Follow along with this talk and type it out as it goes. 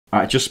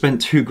I just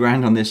spent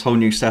 $2 on this whole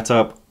new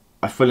setup.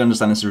 I fully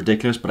understand this is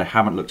ridiculous, but I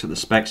haven't looked at the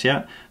specs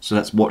yet. So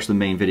let's watch the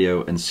main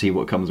video and see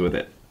what comes with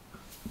it.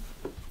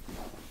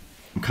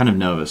 I'm kind of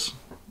nervous.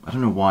 I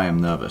don't know why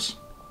I'm nervous.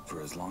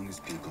 For as long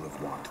as people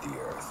have walked the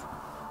earth,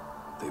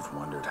 they've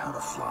wondered how to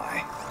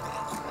fly.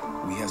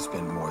 We have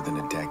spent more than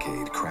a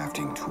decade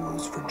crafting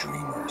tools for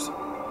dreamers.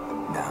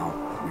 Now,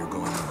 we're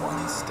going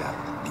one step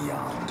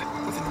beyond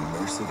with an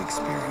immersive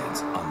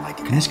experience unlike...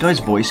 Can this guy's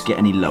voice get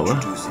any lower?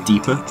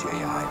 Deeper?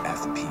 DJI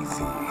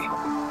FPV.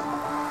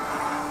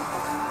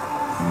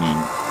 I mean...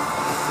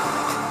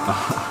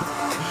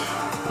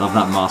 love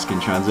that mask in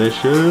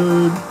transition.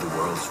 The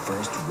world's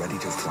first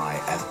ready-to-fly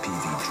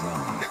FPV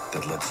drone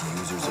that lets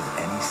users of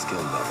any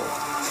skill level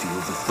feel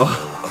the thrill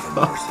of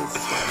immersive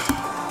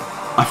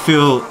flight. I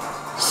feel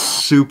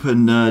super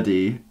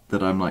nerdy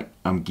that I'm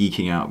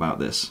geeking out about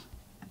this.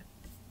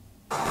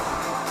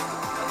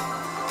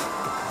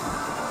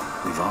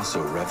 We've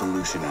also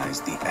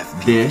revolutionized the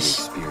FPV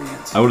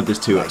experience. I ordered this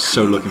too. I'm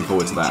so looking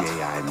forward to that.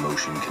 DJI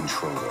Motion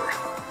Controller,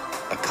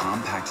 a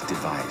compact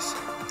device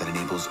that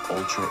enables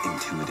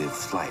ultra-intuitive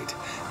flight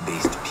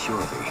based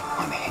purely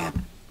on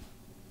hand.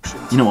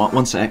 You know what?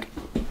 One sec.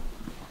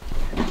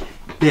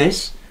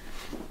 This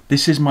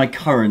is my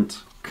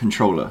current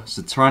controller. It's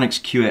the Tyrannix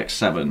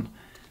QX7.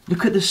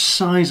 Look at the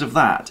size of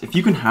that. If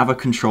you can have a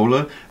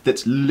controller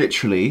that's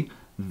literally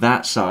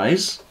that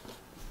size,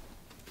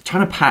 I'm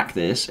trying to pack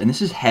this, and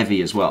this is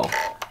heavy as well.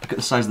 Look at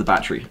the size of the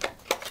battery.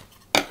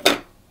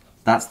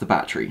 That's the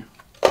battery.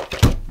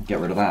 Get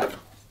rid of that.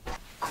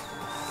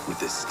 With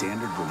the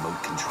standard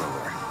remote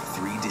controller,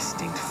 3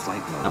 distinct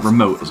flight modes. That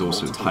remote is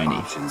also tiny.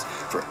 Options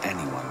for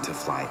anyone to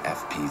fly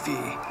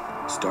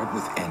FPV. Start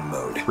with N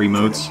mode. 3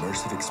 modes. For an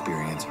immersive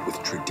experience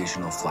with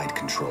traditional flight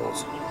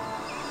controls.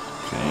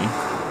 Okay.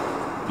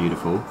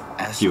 Beautiful.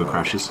 Fewer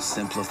crashes.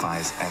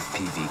 Simplifies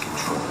FPV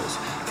controls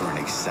for an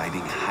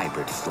exciting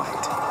hybrid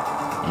flight.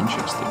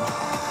 Interesting.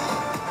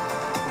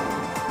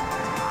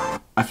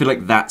 I feel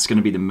like that's going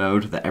to be the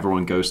mode that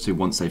everyone goes to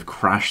once they've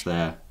crashed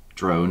their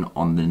drone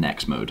on the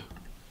next mode.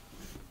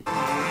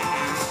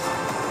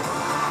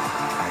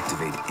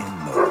 Activate in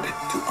mode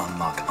to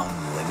unlock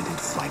unlimited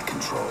flight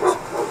controls.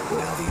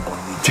 Now the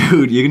only...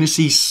 Dude, you're going to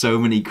see so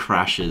many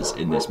crashes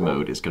in this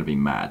mode. It's going to be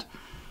mad.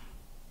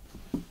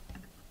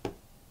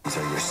 These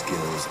are your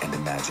skills and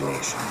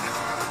imagination.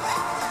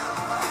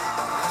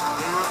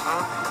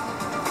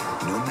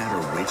 No matter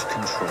which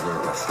controller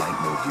or flight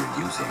mode you're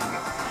using,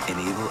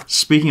 enable...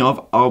 Speaking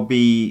of, I'll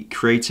be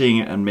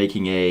creating and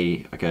making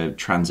a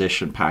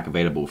transition pack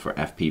available for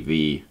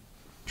FPV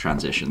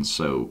transitions,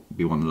 so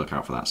be on the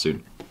lookout for that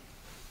soon.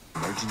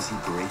 Emergency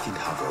brake and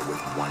hover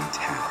with one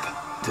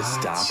tap to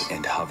stop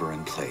and hover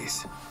in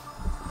place.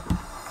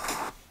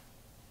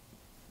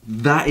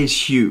 That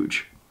is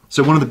huge.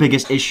 So one of the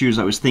biggest issues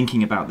I was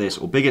thinking about this,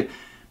 or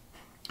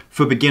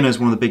for beginners,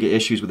 one of the bigger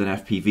issues with an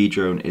FPV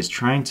drone is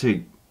trying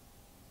to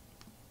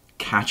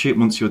catch it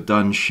once you're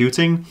done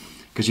shooting,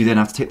 because you then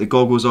have to take the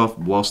goggles off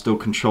while still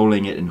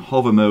controlling it in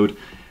hover mode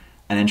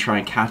and then try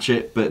and catch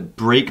it. But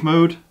brake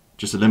mode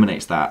just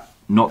eliminates that.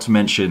 Not to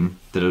mention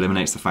that it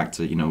eliminates the fact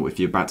that, you know, if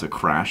you're about to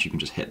crash, you can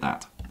just hit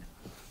that.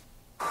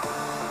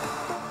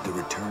 The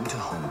return to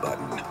home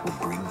button will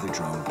bring the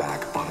drone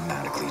back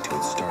automatically to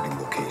its starting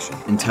location.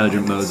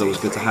 Intelligent mode is always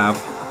good to have.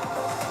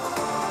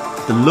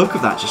 The look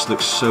of that just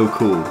looks so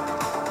cool.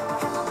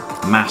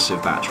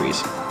 Massive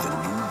batteries. The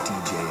new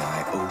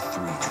DJI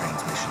O3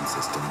 transmission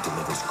system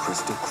delivers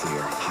crystal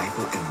clear,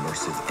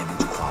 hyper-immersive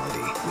image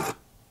quality with...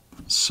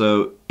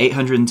 So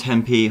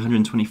 810p,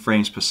 120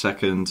 frames per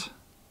second.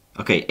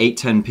 Okay,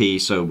 810p,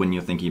 so when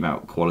you're thinking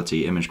about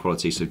quality, image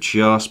quality, so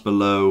just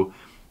below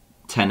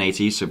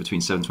 1080, so between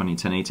 720 and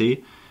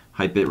 1080.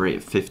 High bitrate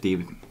of 50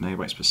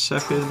 megabytes per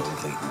second.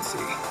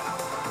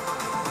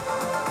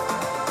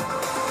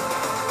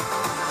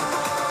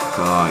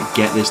 God,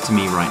 get this to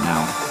me right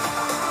now.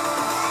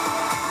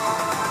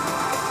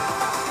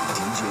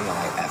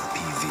 DJI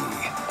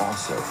FPV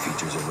also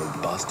features a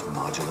robust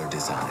modular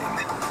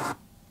design.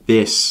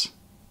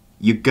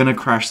 You're gonna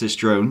crash this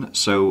drone,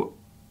 so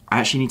I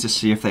actually need to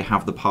see if they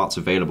have the parts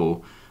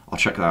available. I'll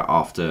check that out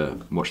after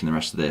watching the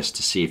rest of this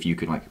to see if you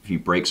can, like, if you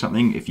break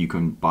something, if you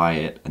can buy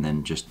it and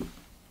then just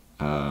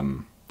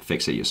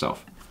fix it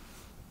yourself.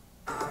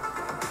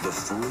 The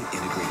fully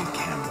integrated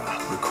camera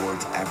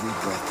records every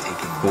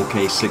breathtaking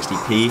 4K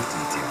 60p.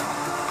 detail,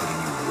 putting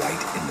you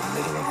right in the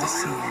middle of the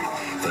scene,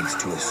 thanks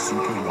to a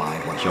super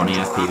wide Johnny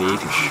FPV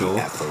for sure.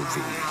 FOV.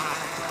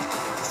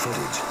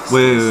 Footage.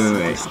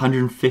 Wait,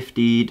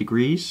 150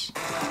 degrees?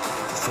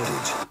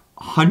 Footage.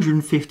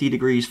 150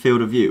 degrees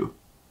field of view.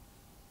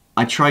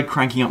 I tried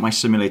cranking up my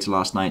simulator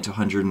last night to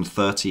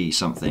 130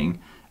 something,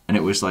 and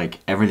it was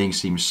like everything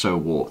seems so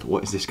warped.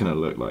 What is this going to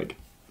look like?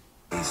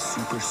 A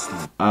super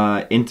smooth.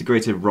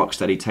 Integrated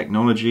rocksteady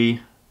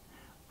technology.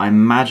 I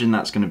imagine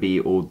that's going to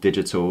be all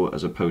digital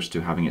as opposed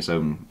to having its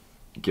own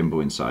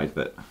gimbal inside,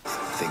 but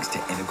Thanks to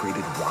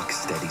integrated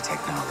rocksteady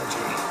technology.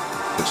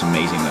 Looks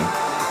amazing though.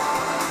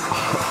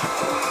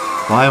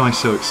 Why am I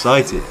so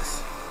excited?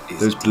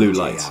 Those blue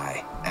lights.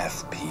 DJI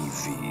FPV.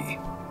 FPV.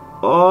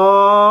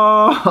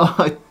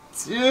 Oh,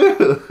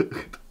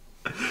 dude.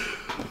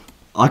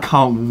 I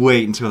can't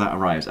wait until that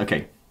arrives.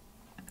 Okay,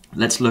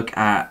 let's look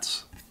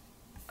at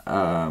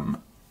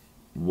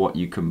what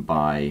you can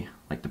buy,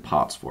 like the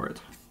parts for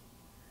it.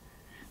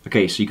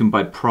 Okay, so you can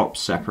buy props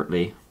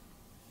separately.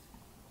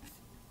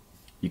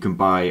 You can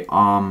buy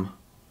arm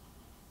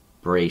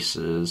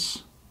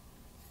braces.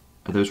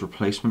 Are those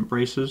replacement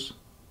braces?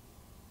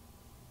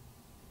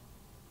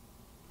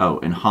 Oh,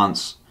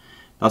 enhance.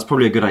 That's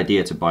probably a good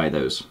idea to buy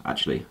those,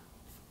 actually.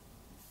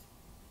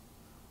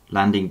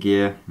 Landing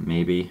gear,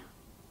 maybe.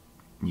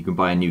 You can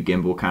buy a new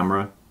gimbal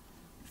camera.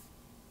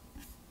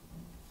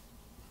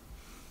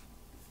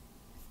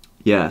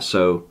 Yeah,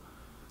 so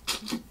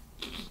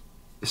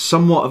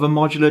somewhat of a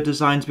modular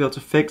design to be able to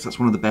fix. That's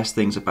one of the best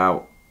things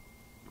about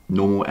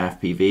normal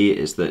FPV,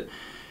 is that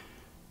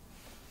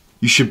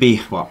you should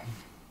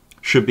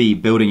be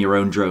building your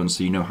own drone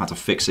so you know how to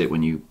fix it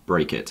when you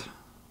break it.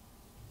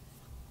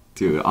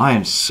 Dude, I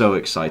am so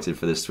excited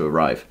for this to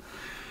arrive.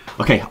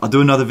 Okay, I'll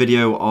do another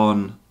video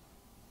on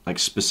like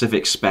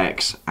specific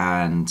specs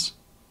and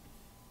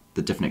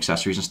the different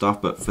accessories and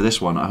stuff, but for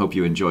this one, I hope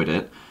you enjoyed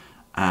it.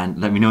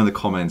 And let me know in the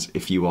comments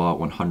if you are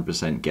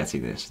 100%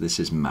 getting this. This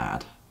is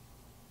mad.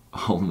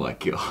 Oh my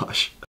gosh.